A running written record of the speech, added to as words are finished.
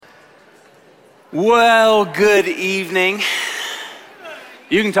Well, good evening.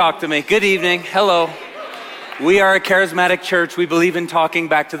 You can talk to me. Good evening. Hello. We are a charismatic church. We believe in talking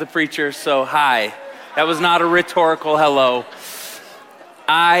back to the preacher, so hi. That was not a rhetorical hello.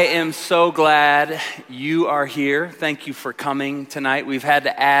 I am so glad you are here. Thank you for coming tonight. We've had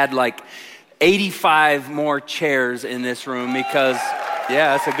to add like 85 more chairs in this room because,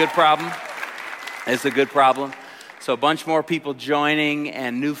 yeah, that's a good problem. It's a good problem. So a bunch more people joining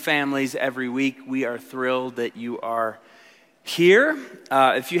and new families every week. We are thrilled that you are here.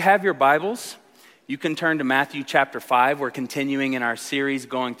 If you have your Bibles, you can turn to Matthew chapter 5. We're continuing in our series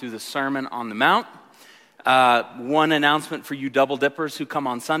going through the Sermon on the Mount. One announcement for you double dippers who come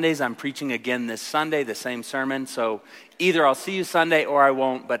on Sundays. I'm preaching again this Sunday, the same sermon. So either I'll see you Sunday or I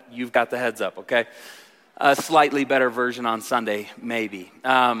won't, but you've got the heads up, okay? A slightly better version on Sunday, maybe.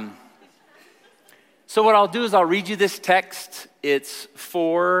 So what I'll do is I'll read you this text. It's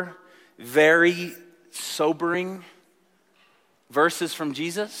 4 very sobering verses from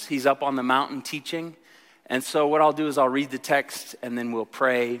Jesus. He's up on the mountain teaching. And so what I'll do is I'll read the text and then we'll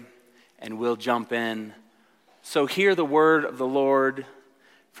pray and we'll jump in. So hear the word of the Lord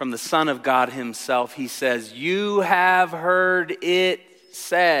from the Son of God himself. He says, "You have heard it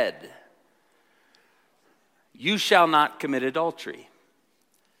said, you shall not commit adultery.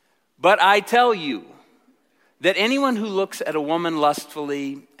 But I tell you, that anyone who looks at a woman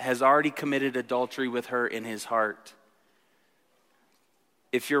lustfully has already committed adultery with her in his heart.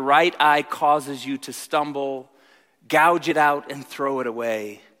 If your right eye causes you to stumble, gouge it out and throw it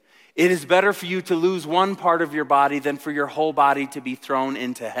away. It is better for you to lose one part of your body than for your whole body to be thrown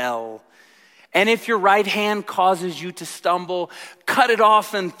into hell. And if your right hand causes you to stumble, cut it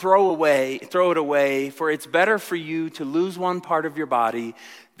off and throw it away, for it's better for you to lose one part of your body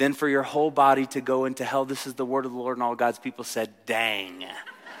than for your whole body to go into hell." This is the word of the Lord, and all God's people said, "Dang."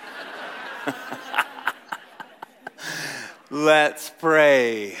 Let's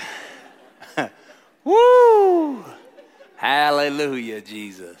pray. Woo! Hallelujah,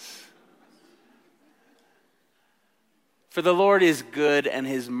 Jesus. For the Lord is good and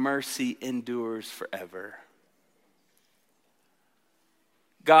his mercy endures forever.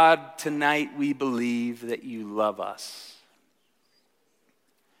 God, tonight we believe that you love us.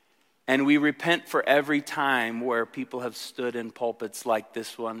 And we repent for every time where people have stood in pulpits like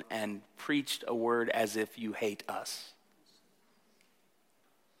this one and preached a word as if you hate us.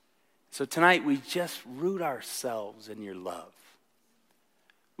 So tonight we just root ourselves in your love.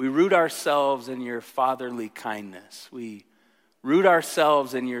 We root ourselves in your fatherly kindness. We root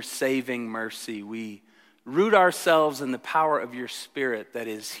ourselves in your saving mercy. We root ourselves in the power of your Spirit that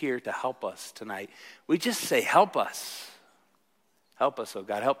is here to help us tonight. We just say, help us. Help us, oh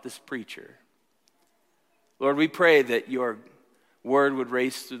God. Help this preacher. Lord, we pray that your word would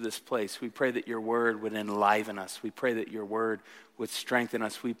race through this place. We pray that your word would enliven us. We pray that your word would strengthen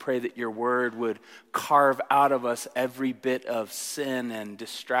us. We pray that your word would carve out of us every bit of sin and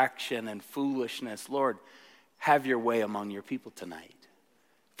distraction and foolishness. Lord, have your way among your people tonight.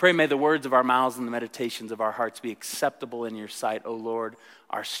 Pray may the words of our mouths and the meditations of our hearts be acceptable in your sight, O Lord,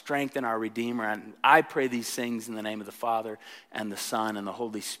 our strength and our Redeemer. And I pray these things in the name of the Father and the Son and the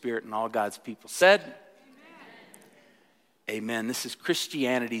Holy Spirit, and all God's people said, Amen. Amen. This is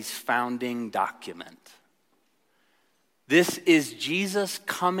Christianity's founding document. This is Jesus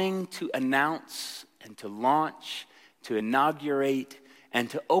coming to announce and to launch, to inaugurate, and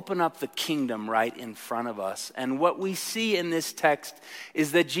to open up the kingdom right in front of us. And what we see in this text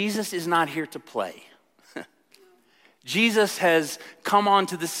is that Jesus is not here to play. Jesus has come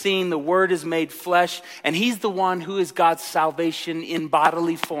onto the scene, the Word is made flesh, and he's the one who is God's salvation in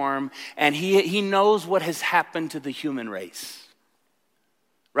bodily form, and he knows what has happened to the human race.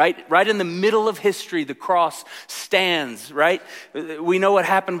 Right in the middle of history, the cross stands, right? We know what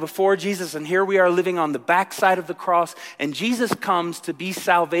happened before Jesus, and here we are living on the backside of the cross, and Jesus comes to be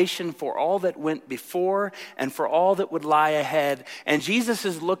salvation for all that went before and for all that would lie ahead. And Jesus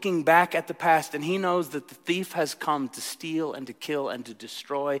is looking back at the past, and he knows that the thief has come to steal and to kill and to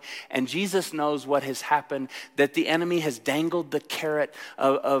destroy, and Jesus knows what has happened, that the enemy has dangled the carrot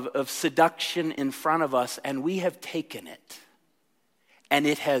of seduction in front of us, and we have taken it. And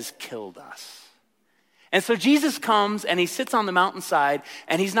it has killed us. And so Jesus comes and he sits on the mountainside,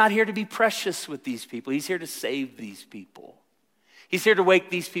 and he's not here to be precious with these people. He's here to save these people. He's here to wake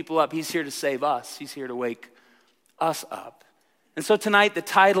these people up. He's here to save us. He's here to wake us up. And so tonight the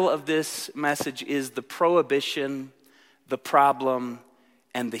title of this message is The Prohibition, the Problem,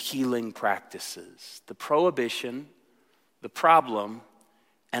 and the Healing Practices. The prohibition, the problem,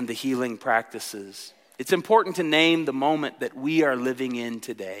 and the healing practices. It's important to name the moment that we are living in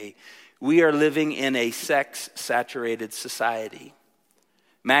today. We are living in a sex-saturated society.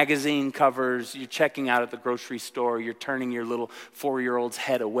 Magazine covers, you're checking out at the grocery store, you're turning your little 4-year-old's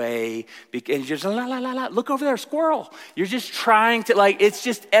head away, and you're just, la, la, la, la, look over there, squirrel. You're just trying to, it's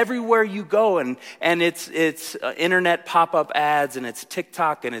just everywhere you go, and it's internet pop-up ads, and it's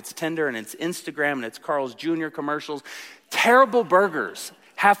TikTok, and it's Tinder, and it's Instagram, and it's Carl's Jr. commercials. Terrible burgers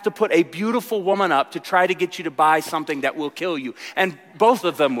have to put a beautiful woman up to try to get you to buy something that will kill you, and both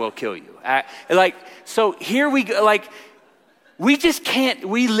of them will kill you. So here we go, we just can't,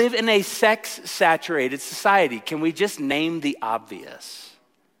 we live in a sex-saturated society. Can we just name the obvious?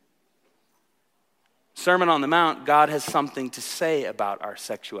 Sermon on the Mount, God has something to say about our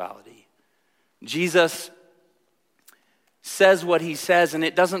sexuality. Jesus says what he says, and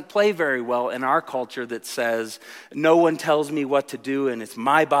it doesn't play very well in our culture that says, no one tells me what to do, and it's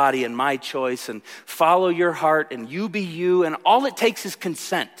my body and my choice, and follow your heart, and you be you, and all it takes is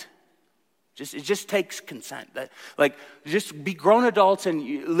consent. It just takes consent. Just be grown adults and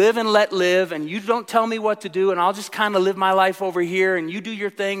you live and let live, and you don't tell me what to do, and I'll just kind of live my life over here, and you do your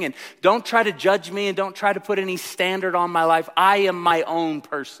thing, and don't try to judge me, and don't try to put any standard on my life. I am my own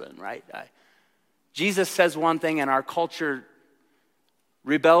person, right? Jesus says one thing, and our culture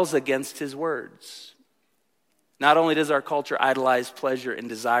rebels against his words. Not only does our culture idolize pleasure and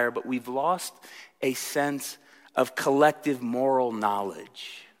desire, but we've lost a sense of collective moral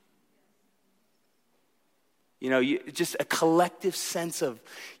knowledge. Just a collective sense of,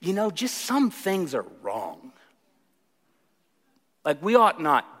 just some things are wrong. We ought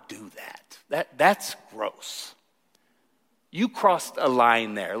not do that. That's gross. You crossed a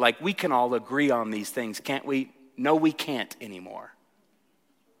line there. We can all agree on these things, can't we? No, we can't anymore.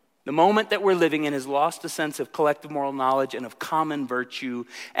 The moment that we're living in has lost a sense of collective moral knowledge and of common virtue,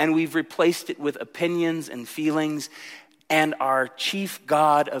 and we've replaced it with opinions and feelings and our chief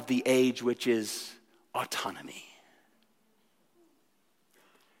god of the age, which is autonomy.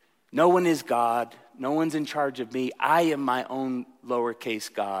 No one is God. No one's in charge of me. I am my own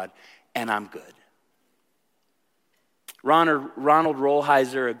lowercase God, and I'm good. Ronald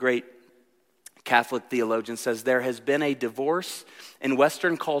Rolheiser, a great Catholic theologian, says there has been a divorce in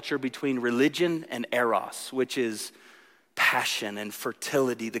Western culture between religion and eros, which is passion and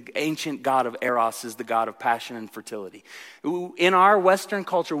fertility. The ancient god of Eros is the god of passion and fertility. In our Western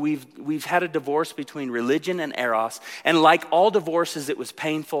culture, we've had a divorce between religion and Eros, and like all divorces, it was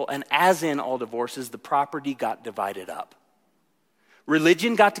painful, and as in all divorces, the property got divided up.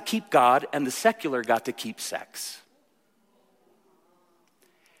 Religion got to keep God, and the secular got to keep sex.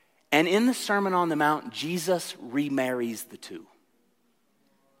 And in the Sermon on the Mount, Jesus remarries the two.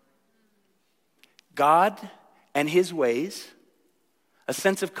 God and his ways, a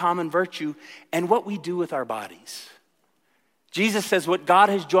sense of common virtue, and what we do with our bodies. Jesus says, what God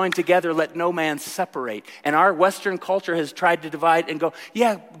has joined together, let no man separate. And our Western culture has tried to divide and go,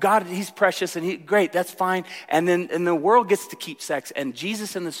 yeah, God, he's precious, and great, that's fine. And the world gets to keep sex. And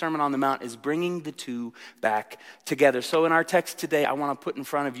Jesus in the Sermon on the Mount is bringing the two back together. So in our text today, I want to put in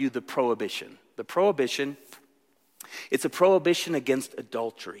front of you the prohibition. The prohibition, it's a prohibition against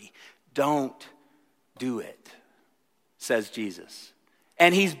adultery. Don't do it, says Jesus.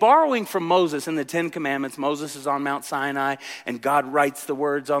 And he's borrowing from Moses in the 10 Commandments. Moses is on Mount Sinai, and God writes the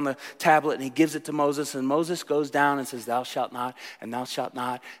words on the tablet, and he gives it to Moses, and Moses goes down and says, thou shalt not, and thou shalt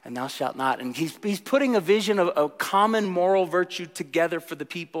not, and thou shalt not. And he's putting a vision of a common moral virtue together for the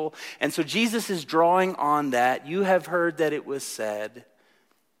people. And so Jesus is drawing on that. You have heard that it was said,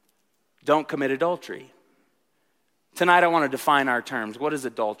 don't commit adultery. Tonight I want to define our terms. What is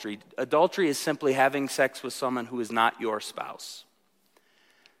adultery? Adultery is simply having sex with someone who is not your spouse.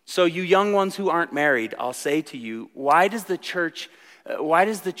 So you young ones who aren't married, I'll say to you, why does the church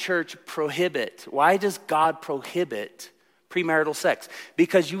prohibit, why does God prohibit premarital sex?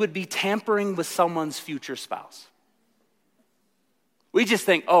 Because you would be tampering with someone's future spouse. We just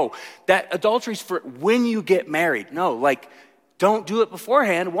think, that adultery's for when you get married. No, don't do it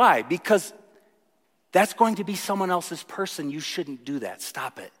beforehand. Why? Because that's going to be someone else's person. You shouldn't do that.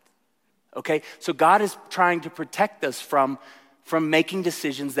 Stop it. Okay? So God is trying to protect us from making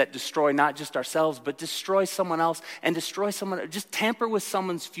decisions that destroy not just ourselves, but destroy someone else and just tamper with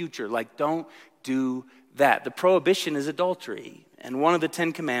someone's future. Don't do that. The prohibition is adultery. And one of the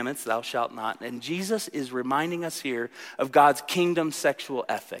 10 Commandments, thou shalt not. And Jesus is reminding us here of God's kingdom sexual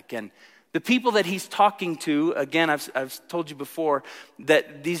ethic. And the people that he's talking to, again, I've told you before,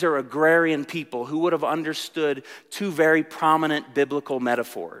 that these are agrarian people who would have understood two very prominent biblical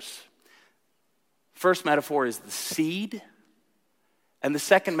metaphors. First metaphor is the seed, and the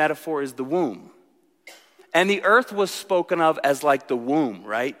second metaphor is the womb. And the earth was spoken of as like the womb,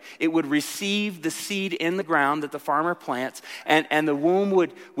 right? It would receive the seed in the ground that the farmer plants, and the womb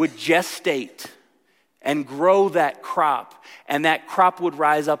would gestate and grow that crop, and that crop would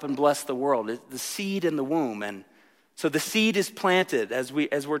rise up and bless the world. The seed in the womb. And so the seed is planted as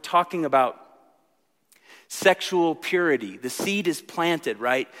we're talking about sexual purity. The seed is planted,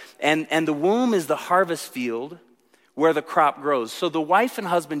 right? And the womb is the harvest field where the crop grows. So the wife and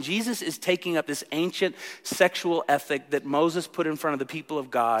husband, Jesus is taking up this ancient sexual ethic that Moses put in front of the people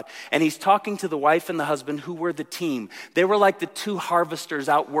of God, and he's talking to the wife and the husband who were the team. They were like the two harvesters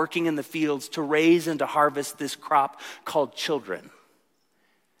out working in the fields to raise and to harvest this crop called children.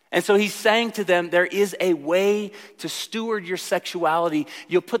 And so he's saying to them, there is a way to steward your sexuality.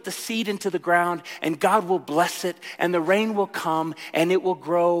 You'll put the seed into the ground and God will bless it, and the rain will come and it will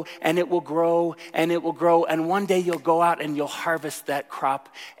grow and it will grow and it will grow. And one day you'll go out and you'll harvest that crop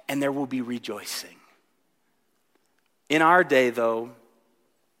and there will be rejoicing. In our day, though,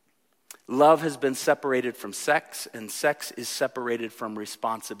 love has been separated from sex, and sex is separated from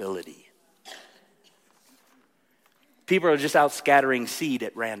responsibility. People are just out scattering seed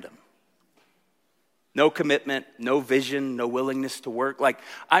at random. No commitment, no vision, no willingness to work. Like,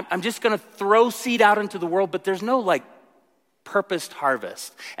 I'm just going to throw seed out into the world, but there's no like purposed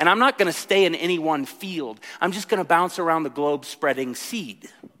harvest. And I'm not going to stay in any one field. I'm just going to bounce around the globe spreading seed.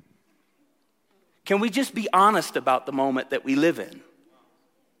 Can we just be honest about the moment that we live in?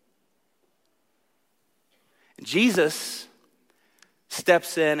 Jesus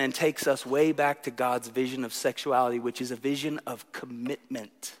steps in and takes us way back to God's vision of sexuality, which is a vision of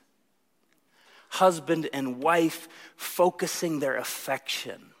commitment. Husband and wife focusing their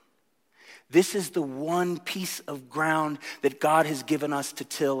affection. This is the one piece of ground that God has given us to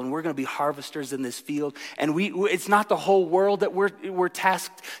till, and we're going to be harvesters in this field. And it's not the whole world that we're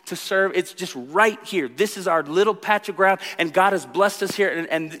tasked to serve. It's just right here. This is our little patch of ground, and God has blessed us here,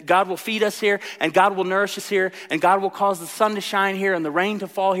 and God will feed us here, and God will nourish us here, and God will cause the sun to shine here and the rain to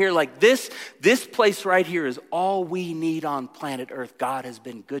fall here. Like this place right here is all we need on planet Earth. God has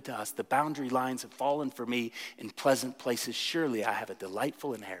been good to us. The boundary lines have fallen for me in pleasant places. Surely I have a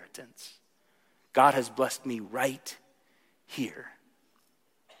delightful inheritance. God has blessed me right here.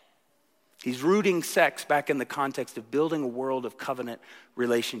 He's rooting sex back in the context of building a world of covenant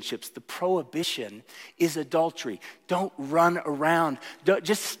relationships. The prohibition is adultery. Don't run around.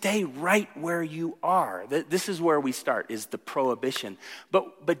 Just stay right where you are. This is where we start, is the prohibition.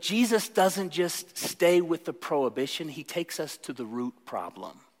 But Jesus doesn't just stay with the prohibition. He takes us to the root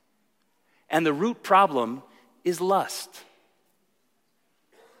problem. And the root problem is lust.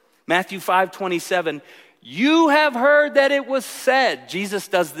 Matthew 5:27, you have heard that it was said. Jesus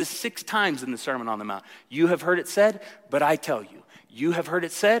does this 6 times in the Sermon on the Mount. You have heard it said, but I tell you. You have heard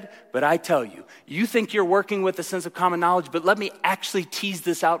it said, but I tell you. You think you're working with a sense of common knowledge, but let me actually tease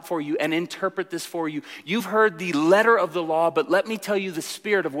this out for you and interpret this for you. You've heard the letter of the law, but let me tell you the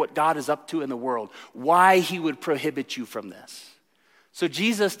spirit of what God is up to in the world, why he would prohibit you from this. So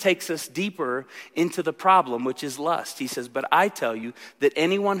Jesus takes us deeper into the problem, which is lust. He says, but I tell you that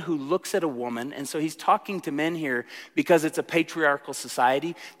anyone who looks at a woman, and so he's talking to men here because it's a patriarchal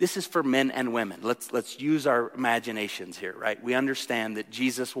society. This is for men and women. Let's use our imaginations here, right? We understand that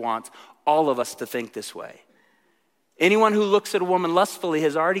Jesus wants all of us to think this way. Anyone who looks at a woman lustfully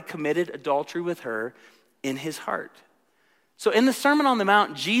has already committed adultery with her in his heart. So in the Sermon on the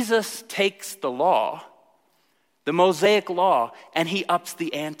Mount, Jesus takes the law, the Mosaic law, and he ups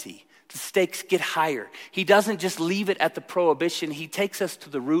the ante. The stakes get higher. He doesn't just leave it at the prohibition. He takes us to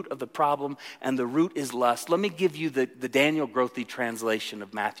the root of the problem, and the root is lust. Let me give you the Daniel Grothe translation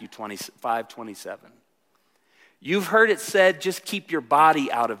of Matthew 5:27. You've heard it said, just keep your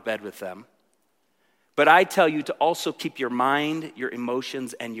body out of bed with them. But I tell you to also keep your mind, your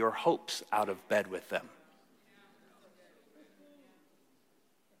emotions, and your hopes out of bed with them.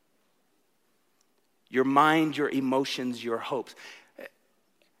 Your mind, your emotions, your hopes.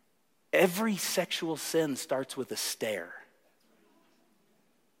 Every sexual sin starts with a stare.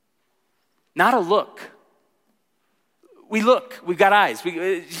 Not a look. We look, we've got eyes.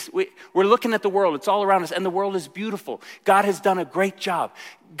 We're looking at the world. It's all around us, and the world is beautiful. God has done a great job.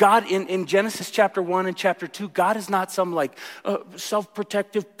 God, in Genesis chapter 1 and chapter 2, God is not some like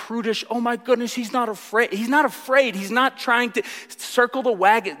self-protective, prudish, oh my goodness, he's not afraid. He's not afraid. He's not trying to circle the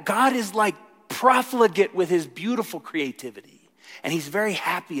wagon. God is like profligate with his beautiful creativity, and he's very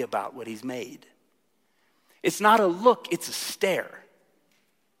happy about what he's made. It's not a look, it's a stare.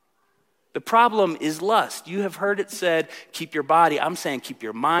 The problem is lust. You have heard it said, keep your body. I'm saying keep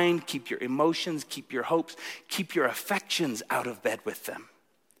your mind, keep your emotions, keep your hopes, keep your affections out of bed with them.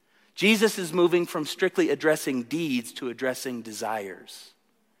 Jesus is moving from strictly addressing deeds to addressing desires.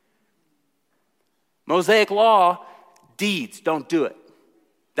 Mosaic law, deeds, don't do it.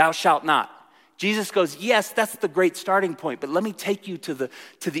 Thou shalt not. Jesus goes, yes, that's the great starting point, but let me take you to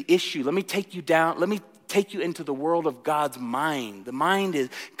the issue. Let me take you down. Let me take you into the world of God's mind. The mind is,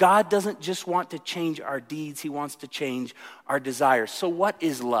 God doesn't just want to change our deeds, he wants to change our desires. So what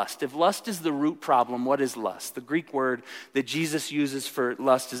is lust? If lust is the root problem, what is lust? The Greek word that Jesus uses for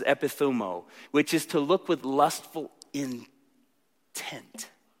lust is epithumo, which is to look with lustful intent,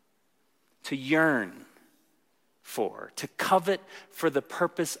 to yearn for, to covet for the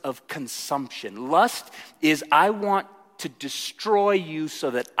purpose of consumption. Lust is, I want to destroy you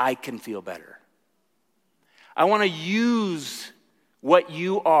so that I can feel better. I want to use what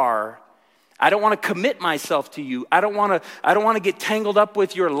you are. I don't want to commit myself to you. I don't want to get tangled up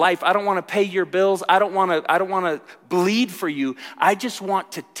with your life. I don't want to pay your bills. I don't want to bleed for you. I just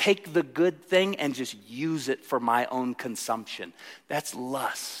want to take the good thing and just use it for my own consumption. That's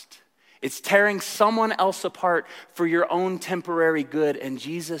lust. It's tearing someone else apart for your own temporary good. And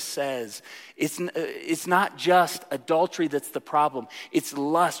Jesus says, it's not just adultery that's the problem. It's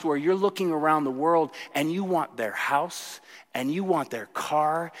lust, where you're looking around the world and you want their house, and you want their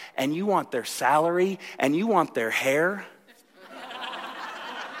car, and you want their salary, and you want their hair.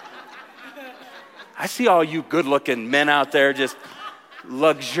 I see all you good-looking men out there, just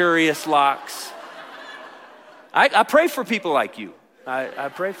luxurious locks. I pray for people like you.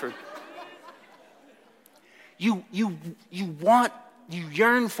 I pray for you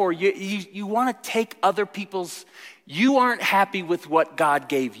yearn for, you want to take other people's, you aren't happy with what God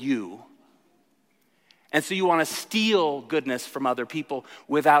gave you. And so you want to steal goodness from other people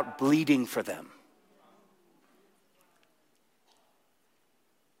without bleeding for them.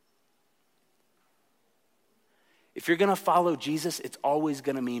 If you're going to follow Jesus, it's always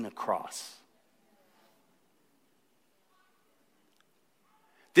going to mean a cross.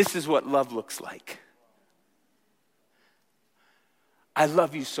 This is what love looks like. I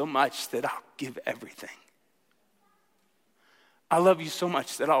love you so much that I'll give everything. I love you so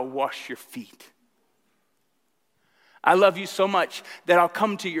much that I'll wash your feet. I love you so much that I'll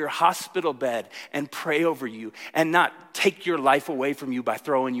come to your hospital bed and pray over you and not take your life away from you by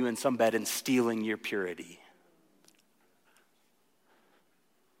throwing you in some bed and stealing your purity.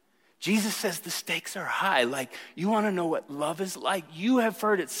 Jesus says the stakes are high. Like, you want to know what love is like? You have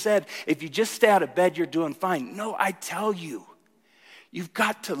heard it said, if you just stay out of bed, you're doing fine. No, I tell you, you've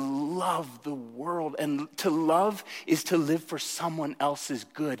got to love the world. And to love is to live for someone else's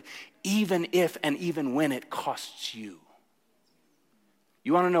good, even if and even when it costs you.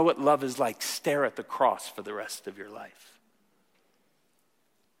 You want to know what love is like? Stare at the cross for the rest of your life.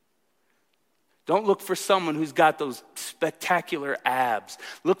 Don't look for someone who's got those spectacular abs.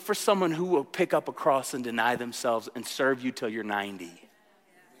 Look for someone who will pick up a cross and deny themselves and serve you till you're 90.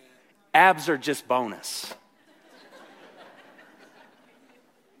 Abs are just bonus.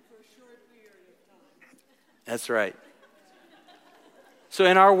 That's right. So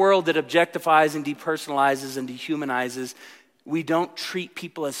in our world that objectifies and depersonalizes and dehumanizes, we don't treat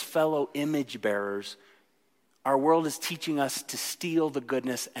people as fellow image bearers. Our world is teaching us to steal the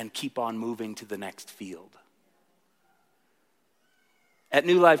goodness and keep on moving to the next field. At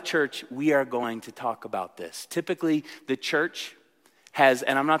New Life Church, we are going to talk about this. Typically, the church has,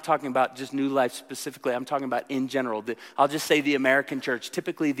 and I'm not talking about just New Life specifically, I'm talking about in general. I'll just say the American church.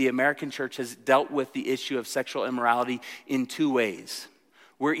 Typically, the American church has dealt with the issue of sexual immorality in two ways.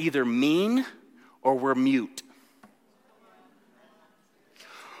 We're either mean or we're mute.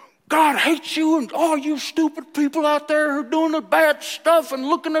 God hates you and all you stupid people out there who are doing the bad stuff and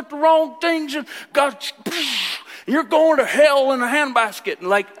looking at the wrong things, and God, you're going to hell in a handbasket. And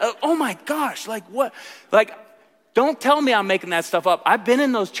like, oh my gosh, like what? Like, don't tell me I'm making that stuff up. I've been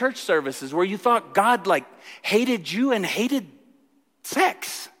in those church services where you thought God like hated you and hated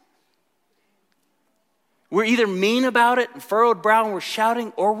sex. We're either mean about it and furrowed brow and we're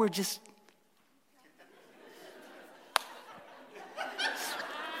shouting, or we're just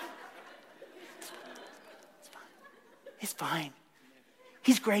it's fine.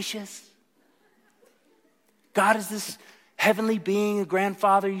 He's gracious. God is this heavenly being, a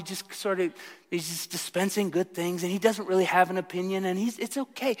grandfather. He's just dispensing good things, and he doesn't really have an opinion, and it's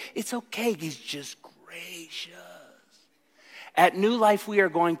okay. It's okay. He's just gracious. At New Life, we are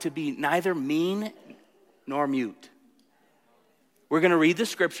going to be neither mean nor mute. We're going to read the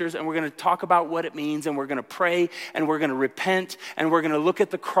scriptures and we're going to talk about what it means and we're going to pray and we're going to repent and we're going to look at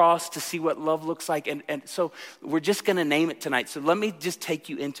the cross to see what love looks like. And so we're just going to name it tonight. So let me just take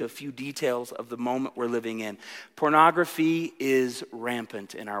you into a few details of the moment we're living in. Pornography is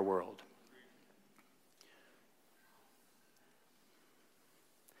rampant in our world.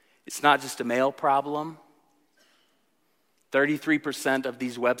 It's not just a male problem. 33% of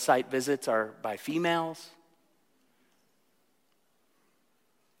these website visits are by females.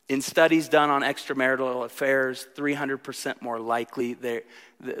 In studies done on extramarital affairs, 300% more likely,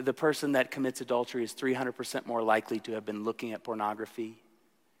 the person that commits adultery is 300% more likely to have been looking at pornography.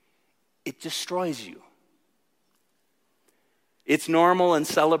 It destroys you. It's normal and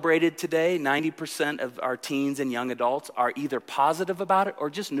celebrated today. 90% of our teens and young adults are either positive about it or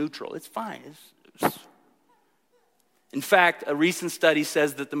just neutral. It's fine. In fact, a recent study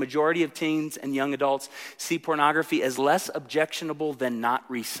says that the majority of teens and young adults see pornography as less objectionable than not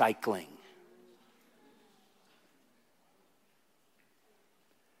recycling.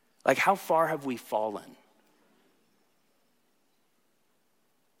 Like, how far have we fallen?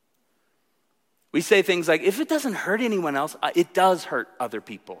 We say things like, if it doesn't hurt anyone else, it does hurt other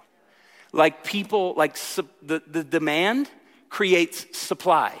people. Like the demand creates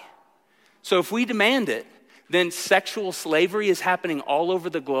supply. So if we demand it, then sexual slavery is happening all over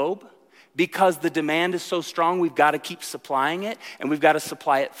the globe because the demand is so strong. We've got to keep supplying it, and we've got to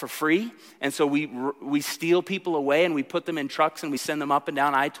supply it for free. And so we steal people away, and we put them in trucks, and we send them up and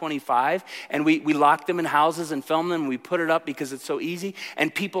down I-25, and we lock them in houses and film them, and we put it up because it's so easy.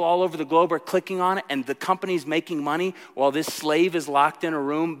 And people all over the globe are clicking on it, and the company's making money while this slave is locked in a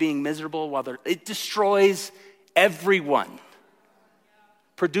room being miserable. It destroys everyone.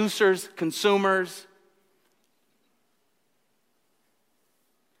 Producers, consumers.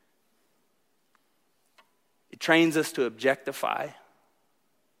 Trains us to objectify.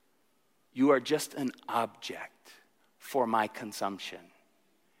 You are just an object for my consumption.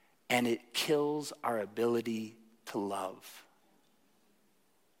 And it kills our ability to love.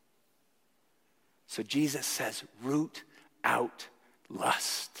 So Jesus says, root out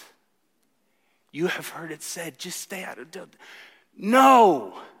lust. You have heard it said, just stay out of it.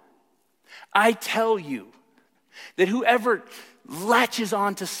 No! I tell you that whoever latches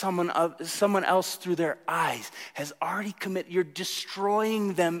on to someone else through their eyes has already committed. You're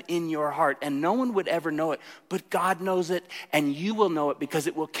destroying them in your heart, and no one would ever know it, but God knows it, and you will know it because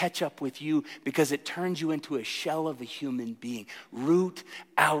it will catch up with you, because it turns you into a shell of a human being. Root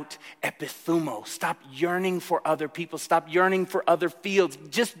out epithumo. Stop yearning for other people. Stop yearning for other fields.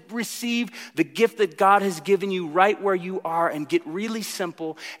 Just receive the gift that God has given you right where you are, and get really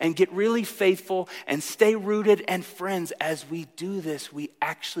simple and get really faithful and stay rooted. And friends, as we do this, we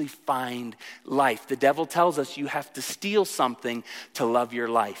actually find life. The devil tells us you have to steal something to love your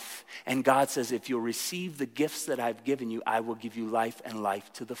life. And God says, if you'll receive the gifts that I've given you, I will give you life, and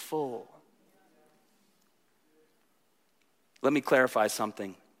life to the full. Let me clarify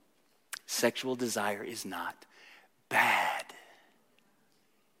something. Sexual desire is not bad.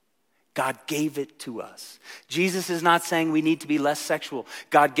 God gave it to us. Jesus is not saying we need to be less sexual.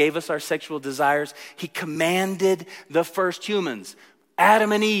 God gave us our sexual desires. He commanded the first humans,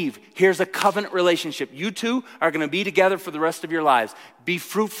 Adam and Eve, here's a covenant relationship. You two are going to be together for the rest of your lives. Be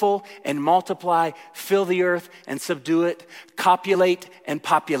fruitful and multiply, fill the earth and subdue it, copulate and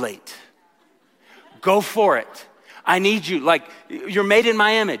populate. Go for it. I need you, like you're made in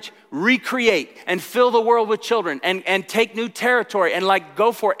my image. Recreate and fill the world with children and take new territory and like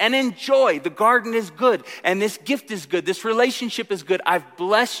go for it and enjoy. The garden is good and this gift is good. This relationship is good. I've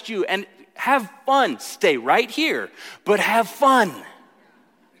blessed you and have fun. Stay right here, but have fun.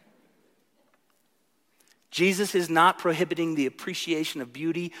 Jesus is not prohibiting the appreciation of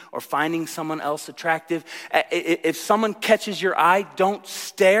beauty or finding someone else attractive. If someone catches your eye, don't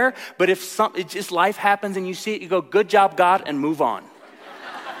stare. But if just life happens and you see it, you go, good job, God, and move on.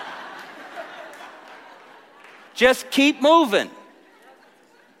 Just keep moving.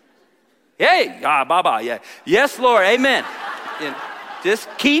 Hey, Baba, yeah. Yes, Lord, amen. Just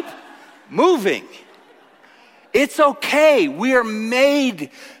keep moving. It's okay. We are made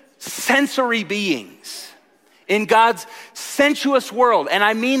sensory beings in God's sensuous world. And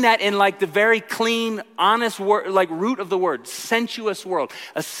I mean that in like the very clean, honest word, like root of the word, sensuous world,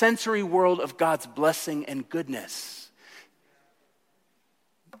 a sensory world of God's blessing and goodness.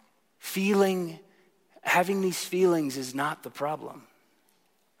 Having these feelings is not the problem.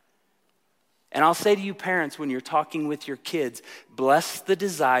 And I'll say to you parents, when you're talking with your kids, bless the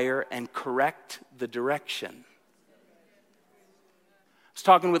desire and correct the direction. was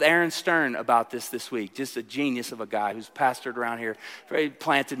talking with Aaron Stern about this week, just a genius of a guy who's pastored around here,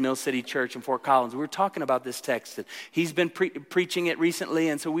 planted Mill City Church in Fort Collins. We were talking about this text. And he's been preaching it recently,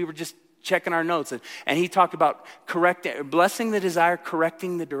 and so we were just checking our notes. And he talked about blessing the desire,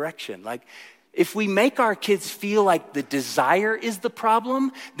 correcting the direction. Like, if we make our kids feel like the desire is the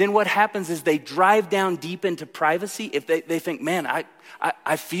problem, then what happens is they drive down deep into privacy. If they think, man,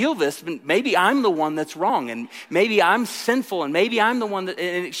 I feel this, but maybe I'm the one that's wrong, and maybe I'm sinful, and maybe I'm the one that,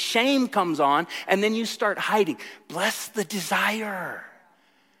 and shame comes on, and then you start hiding. Bless the desire.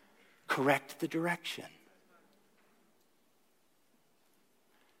 Correct the direction.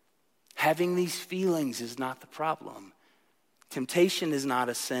 Having these feelings is not the problem. Temptation is not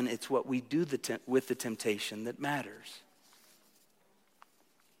a sin. It's what we do with the temptation that matters.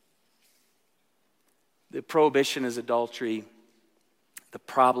 The prohibition is adultery. The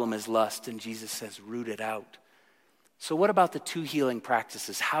problem is lust. And Jesus says, root it out. So what about the 2 healing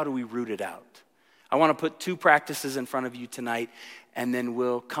practices? How do we root it out? I want to put 2 practices in front of you tonight, and then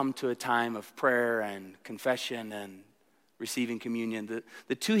we'll come to a time of prayer and confession and receiving communion.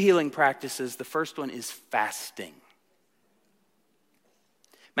 The 2 healing practices, the first one is fasting.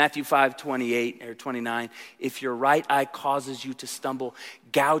 Matthew 5:28 or 29, if your right eye causes you to stumble,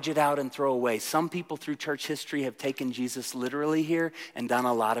 gouge it out and throw away. Some people through church history have taken Jesus literally here and done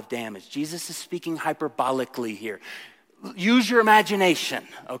a lot of damage. Jesus is speaking hyperbolically here. Use your imagination,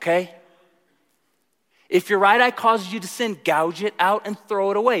 okay? If your right eye causes you to sin, gouge it out and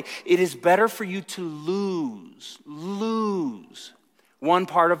throw it away. It is better for you to lose one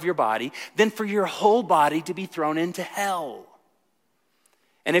part of your body than for your whole body to be thrown into hell.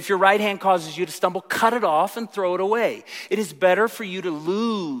 And if your right hand causes you to stumble, cut it off and throw it away. It is better for you to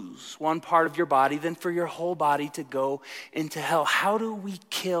lose one part of your body than for your whole body to go into hell. How do we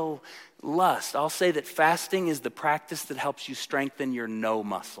kill lust? I'll say that fasting is the practice that helps you strengthen your no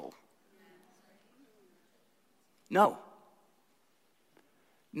muscle. No.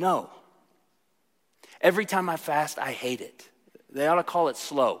 Every time I fast, I hate it. They ought to call it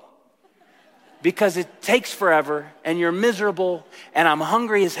slow. Because it takes forever, and you're miserable, and I'm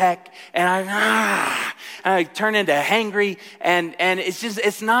hungry as heck, and I turn into hangry, and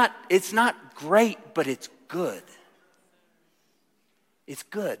it's not great, but it's good. It's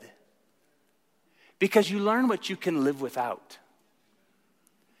good. Because you learn what you can live without.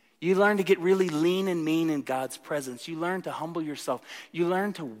 You learn to get really lean and mean in God's presence. You learn to humble yourself. You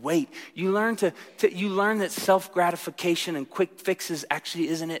learn to wait. You learn you learn that self-gratification and quick fixes actually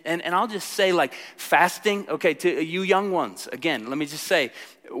isn't it. And I'll just say, like, fasting, okay, to you young ones, again, let me just say,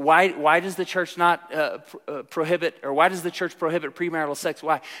 why does the church not prohibit, or why does the church prohibit premarital sex?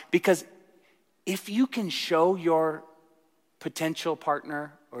 Why? Because if you can show your potential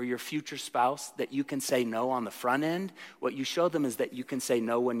partner or your future spouse that you can say no on the front end, what you show them is that you can say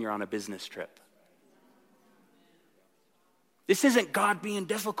no when you're on a business trip. This isn't God being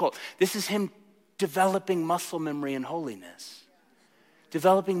difficult. This is him developing muscle memory in holiness.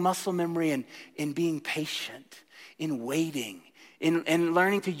 Developing muscle memory in being patient, in waiting, in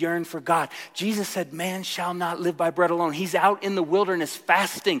learning to yearn for God. Jesus said, man shall not live by bread alone. He's out in the wilderness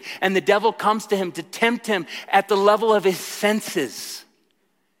fasting, and the devil comes to him to tempt him at the level of his senses.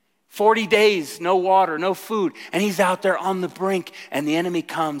 40 days, no water, no food, and he's out there on the brink, and the enemy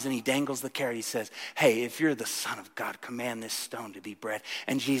comes and he dangles the carrot. He says, hey, if you're the Son of God, command this stone to be bread.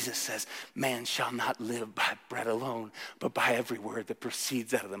 And Jesus says, man shall not live by bread alone, but by every word that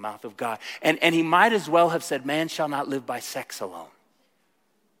proceeds out of the mouth of God. And he might as well have said, man shall not live by sex alone,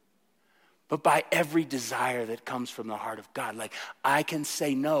 but by every desire that comes from the heart of God. Like, I can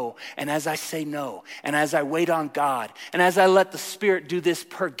say no, and as I say no, and as I wait on God, and as I let the Spirit do this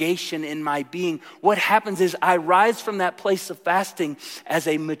purgation in my being, what happens is I rise from that place of fasting as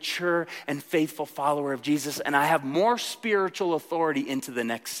a mature and faithful follower of Jesus, and I have more spiritual authority into the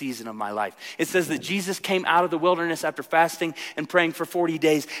next season of my life. It says that Jesus came out of the wilderness after fasting and praying for 40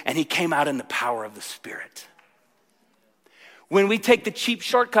 days, and he came out in the power of the Spirit. When we take the cheap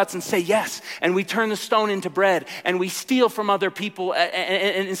shortcuts and say yes, and we turn the stone into bread, and we steal from other people,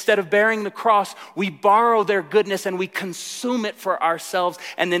 and instead of bearing the cross, we borrow their goodness and we consume it for ourselves,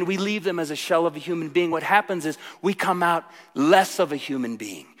 and then we leave them as a shell of a human being. What happens is we come out less of a human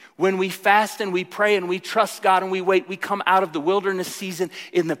being. When we fast and we pray and we trust God and we wait, we come out of the wilderness season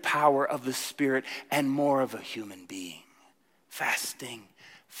in the power of the Spirit and more of a human being. Fasting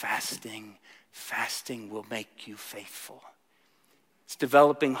will make you faithful. It's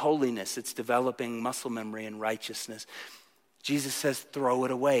developing holiness. It's developing muscle memory and righteousness. Jesus says, throw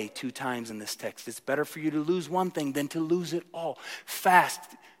it away 2 times in this text. It's better for you to lose one thing than to lose it all. Fast.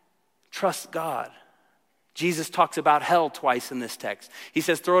 Trust God. Jesus talks about hell twice in this text. He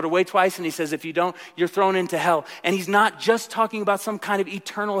says, throw it away twice, and he says, if you don't, you're thrown into hell. And he's not just talking about some kind of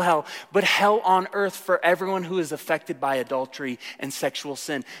eternal hell, but hell on earth for everyone who is affected by adultery and sexual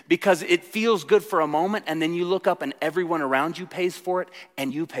sin. Because it feels good for a moment, and then you look up and everyone around you pays for it,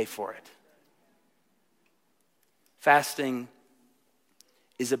 and you pay for it. Fasting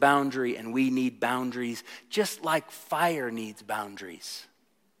is a boundary, and we need boundaries, just like fire needs boundaries.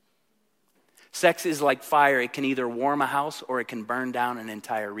 Sex is like fire. It can either warm a house or it can burn down an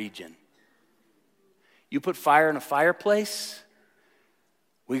entire region. You put fire in a fireplace,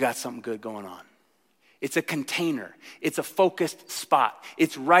 we got something good going on. It's a container. It's a focused spot.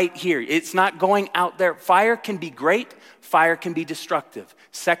 It's right here. It's not going out there. Fire can be great. Fire can be destructive.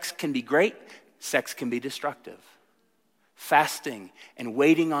 Sex can be great. Sex can be destructive. Fasting and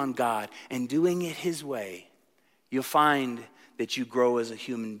waiting on God and doing it His way, you'll find that you grow as a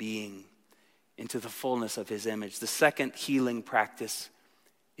human being into the fullness of His image. The second healing practice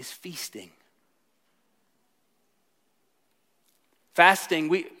is feasting.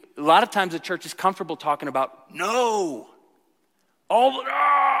 Fasting, a lot of times the church is comfortable talking about no.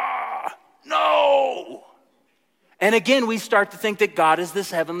 No. And again, we start to think that God is this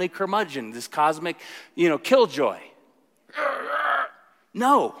heavenly curmudgeon, this cosmic, killjoy.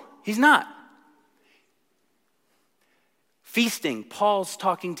 No, He's not. Feasting, Paul's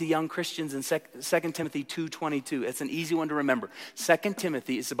talking to young Christians in 2 Timothy 2:22. It's an easy one to remember. 2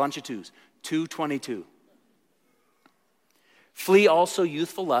 Timothy, it's a bunch of twos. 2:22. Flee also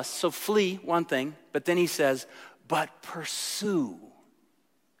youthful lusts. So flee, one thing, but then he says, but pursue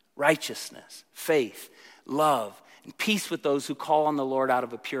righteousness, faith, love, and peace with those who call on the Lord out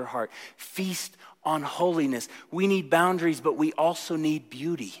of a pure heart. Feast on holiness. We need boundaries, but we also need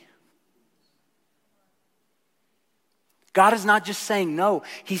beauty. God is not just saying no.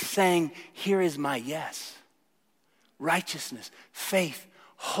 He's saying, here is my yes. Righteousness, faith,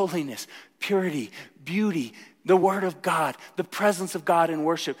 holiness, purity, beauty, the word of God, the presence of God in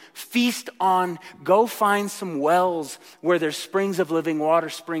worship. Feast on, go find some wells where there's springs of living water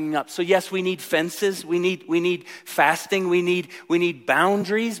springing up. So yes, we need fences, we need fasting, we need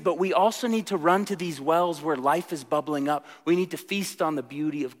boundaries, but we also need to run to these wells where life is bubbling up. We need to feast on the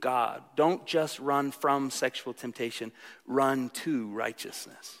beauty of God. Don't just run from sexual temptation, run to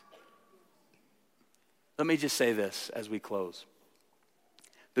righteousness. Let me just say this as we close.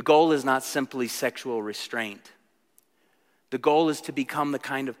 The goal is not simply sexual restraint. The goal is to become the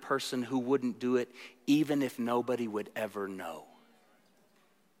kind of person who wouldn't do it even if nobody would ever know.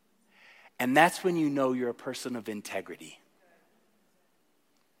 And that's when you know you're a person of integrity.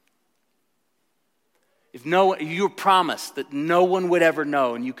 If you're promised that no one would ever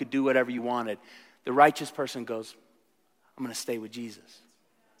know and you could do whatever you wanted, the righteous person goes, I'm going to stay with Jesus.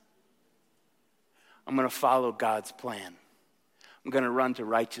 I'm going to follow God's plan. I'm going to run to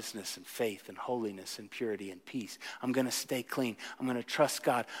righteousness and faith and holiness and purity and peace. I'm going to stay clean. I'm going to trust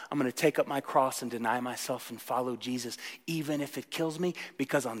God. I'm going to take up my cross and deny myself and follow Jesus, even if it kills me,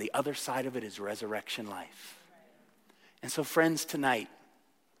 because on the other side of it is resurrection life. And so, friends, tonight,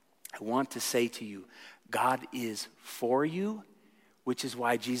 I want to say to you, God is for you, which is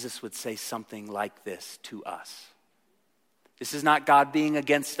why Jesus would say something like this to us. This is not God being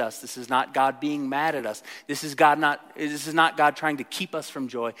against us. This is not God being mad at us. This is not God trying to keep us from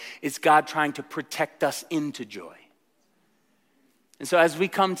joy. It's God trying to protect us into joy. And so as we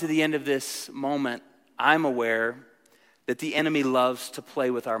come to the end of this moment, I'm aware that the enemy loves to play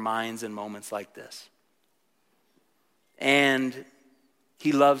with our minds in moments like this. And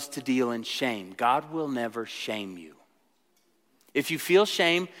he loves to deal in shame. God will never shame you. If you feel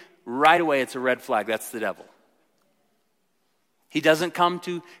shame, right away it's a red flag. That's the devil. He doesn't come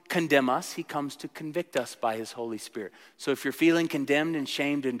to condemn us. He comes to convict us by His Holy Spirit. So if you're feeling condemned and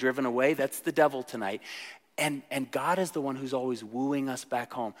shamed and driven away, that's the devil tonight. And God is the one who's always wooing us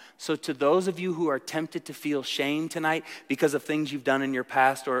back home. So to those of you who are tempted to feel shame tonight because of things you've done in your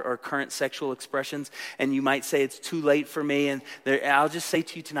past or current sexual expressions, and you might say it's too late for me, and I'll just say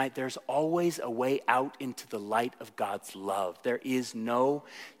to you tonight, there's always a way out into the light of God's love. There is no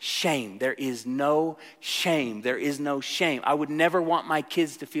shame. There is no shame. There is no shame. I would never want my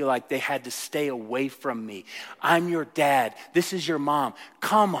kids to feel like they had to stay away from me. I'm your dad. This is your mom.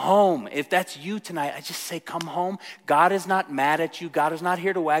 Come home. If that's you tonight, I just say, come home. God is not mad at you. God is not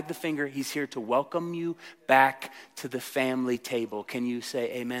here to wag the finger. He's here to welcome you back to the family table. Can you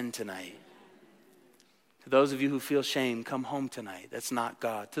say amen tonight? To those of you who feel shame, come home tonight. That's not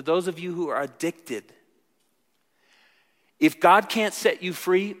God. To those of you who are addicted, if God can't set you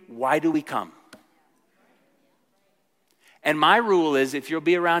free, why do we come? And my rule is, if you'll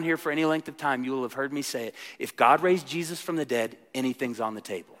be around here for any length of time, you will have heard me say it. If God raised Jesus from the dead, anything's on the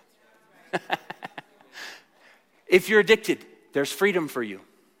table. If you're addicted, there's freedom for you.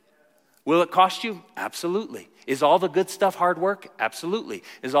 Will it cost you? Absolutely. Is all the good stuff hard work? Absolutely.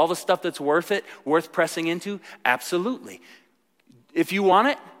 Is all the stuff that's worth it, worth pressing into? Absolutely. If you want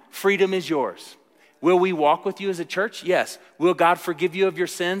it, freedom is yours. Will we walk with you as a church? Yes. Will God forgive you of your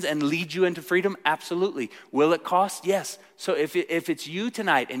sins and lead you into freedom? Absolutely. Will it cost? Yes. So if it's you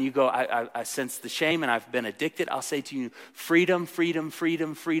tonight and you go, I sense the shame and I've been addicted, I'll say to you, freedom, freedom,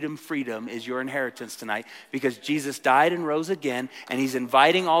 freedom, freedom, freedom is your inheritance tonight, because Jesus died and rose again, and he's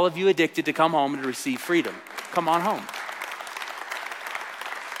inviting all of you addicted to come home and to receive freedom. Come on home.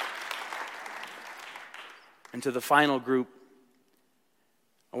 And to the final group,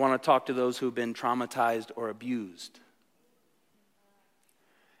 I want to talk to those who have been traumatized or abused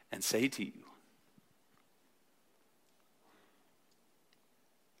and say to you,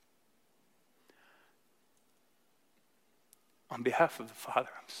 on behalf of the Father,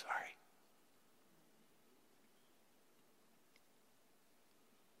 I'm sorry.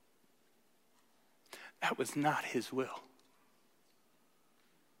 That was not his will.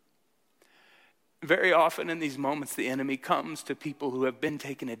 Very often in these moments, the enemy comes to people who have been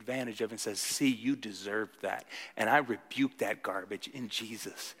taken advantage of and says, see, you deserved that. And I rebuke that garbage in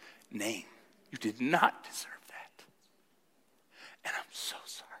Jesus' name. You did not deserve that. And I'm so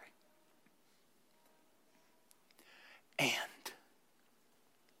sorry. And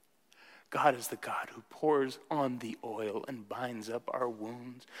God is the God who pours on the oil and binds up our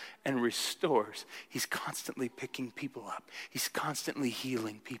wounds and restores. He's constantly picking people up. He's constantly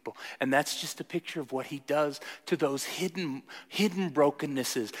healing people. And that's just a picture of what he does to those hidden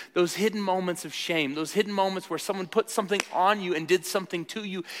brokennesses, those hidden moments of shame, those hidden moments where someone put something on you and did something to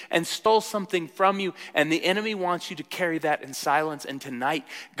you and stole something from you. And the enemy wants you to carry that in silence. And tonight,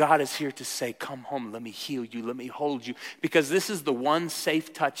 God is here to say, come home, let me heal you, let me hold you. Because this is the one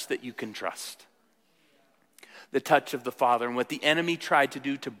safe touch that you can trust. The touch of the Father. And what the enemy tried to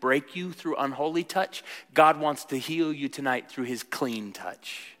do to break you through unholy touch, God wants to heal you tonight through his clean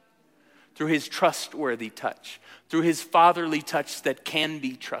touch, through his trustworthy touch, through his fatherly touch that can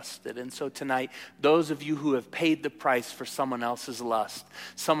be trusted. And so tonight, those of you who have paid the price for someone else's lust,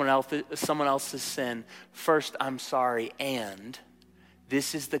 someone else's sin, first, I'm sorry, and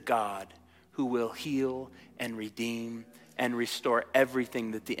this is the God who will heal and redeem and restore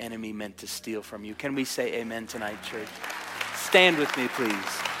everything that the enemy meant to steal from you. Can we say amen tonight, church? Stand with me, please.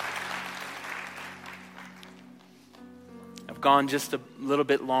 I've gone just a little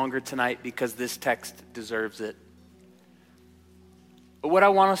bit longer tonight because this text deserves it. But what I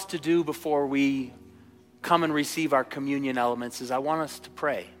want us to do before we come and receive our communion elements is I want us to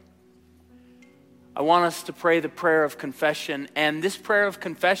pray. I want us to pray the prayer of confession. And this prayer of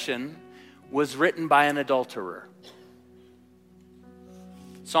confession was written by an adulterer.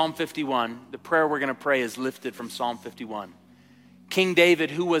 Psalm 51, the prayer we're going to pray is lifted from Psalm 51. King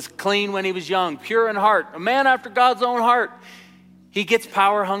David, who was clean when he was young, pure in heart, a man after God's own heart, he gets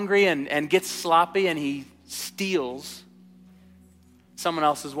power hungry and gets sloppy, and he steals someone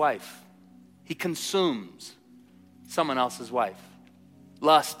else's wife. He consumes someone else's wife.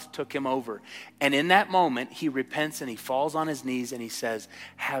 Lust took him over. And in that moment, he repents and he falls on his knees and he says,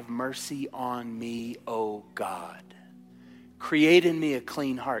 have mercy on me, O God. Create in me a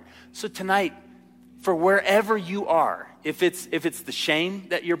clean heart. So tonight, for wherever you are, if it's the shame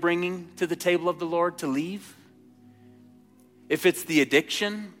that you're bringing to the table of the Lord to leave, if it's the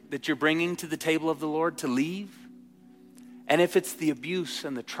addiction that you're bringing to the table of the Lord to leave, and if it's the abuse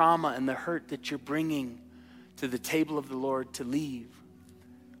and the trauma and the hurt that you're bringing to the table of the Lord to leave,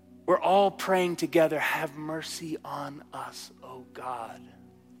 we're all praying together, have mercy on us, O God.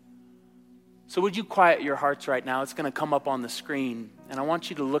 So would you quiet your hearts right now? It's going to come up on the screen. And I want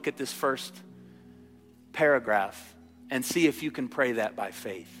you to look at this first paragraph and see if you can pray that by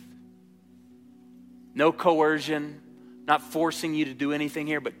faith. No coercion, not forcing you to do anything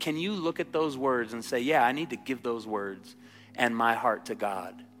here, but can you look at those words and say, yeah, I need to give those words and my heart to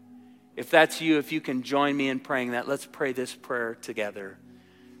God. If that's you, if you can join me in praying that, let's pray this prayer together,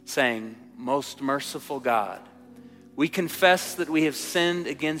 saying, most merciful God, we confess that we have sinned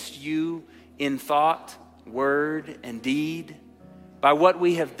against you in thought, word, and deed, by what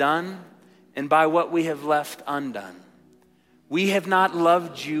we have done and by what we have left undone. We have not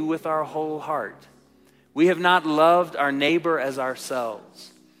loved you with our whole heart. We have not loved our neighbor as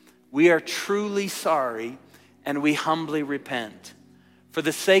ourselves. We are truly sorry and we humbly repent. For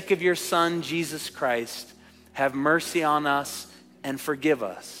the sake of your Son, Jesus Christ, have mercy on us and forgive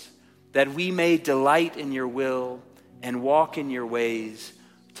us, that we may delight in your will and walk in your ways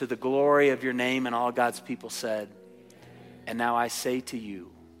to the glory of your name. And all God's people said, and now I say to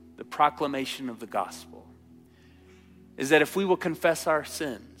you, the proclamation of the gospel is that if we will confess our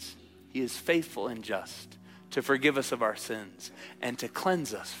sins, he is faithful and just to forgive us of our sins and to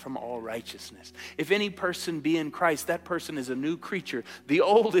cleanse us from all righteousness. If any person be in Christ, that person is a new creature. The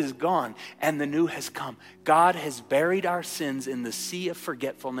old is gone and the new has come. God has buried our sins in the sea of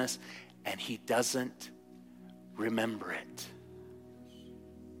forgetfulness, and he doesn't remember it.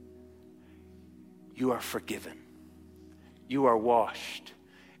 You are forgiven. You are washed.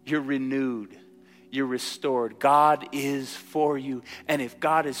 You're renewed. You're restored. God is for you. And if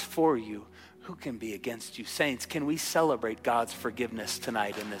God is for you, who can be against you? Saints, can we celebrate God's forgiveness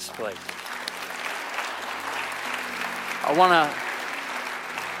tonight in this place? I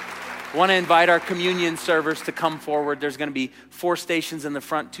want to invite our communion servers to come forward. There's going to be 4 stations in the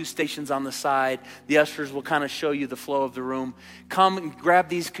front, 2 stations on the side. The ushers will kind of show you the flow of the room. Come and grab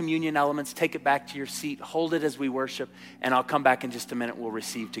these communion elements, take it back to your seat, hold it as we worship, and I'll come back in just a minute. We'll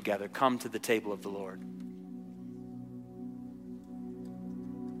receive together. Come to the table of the Lord.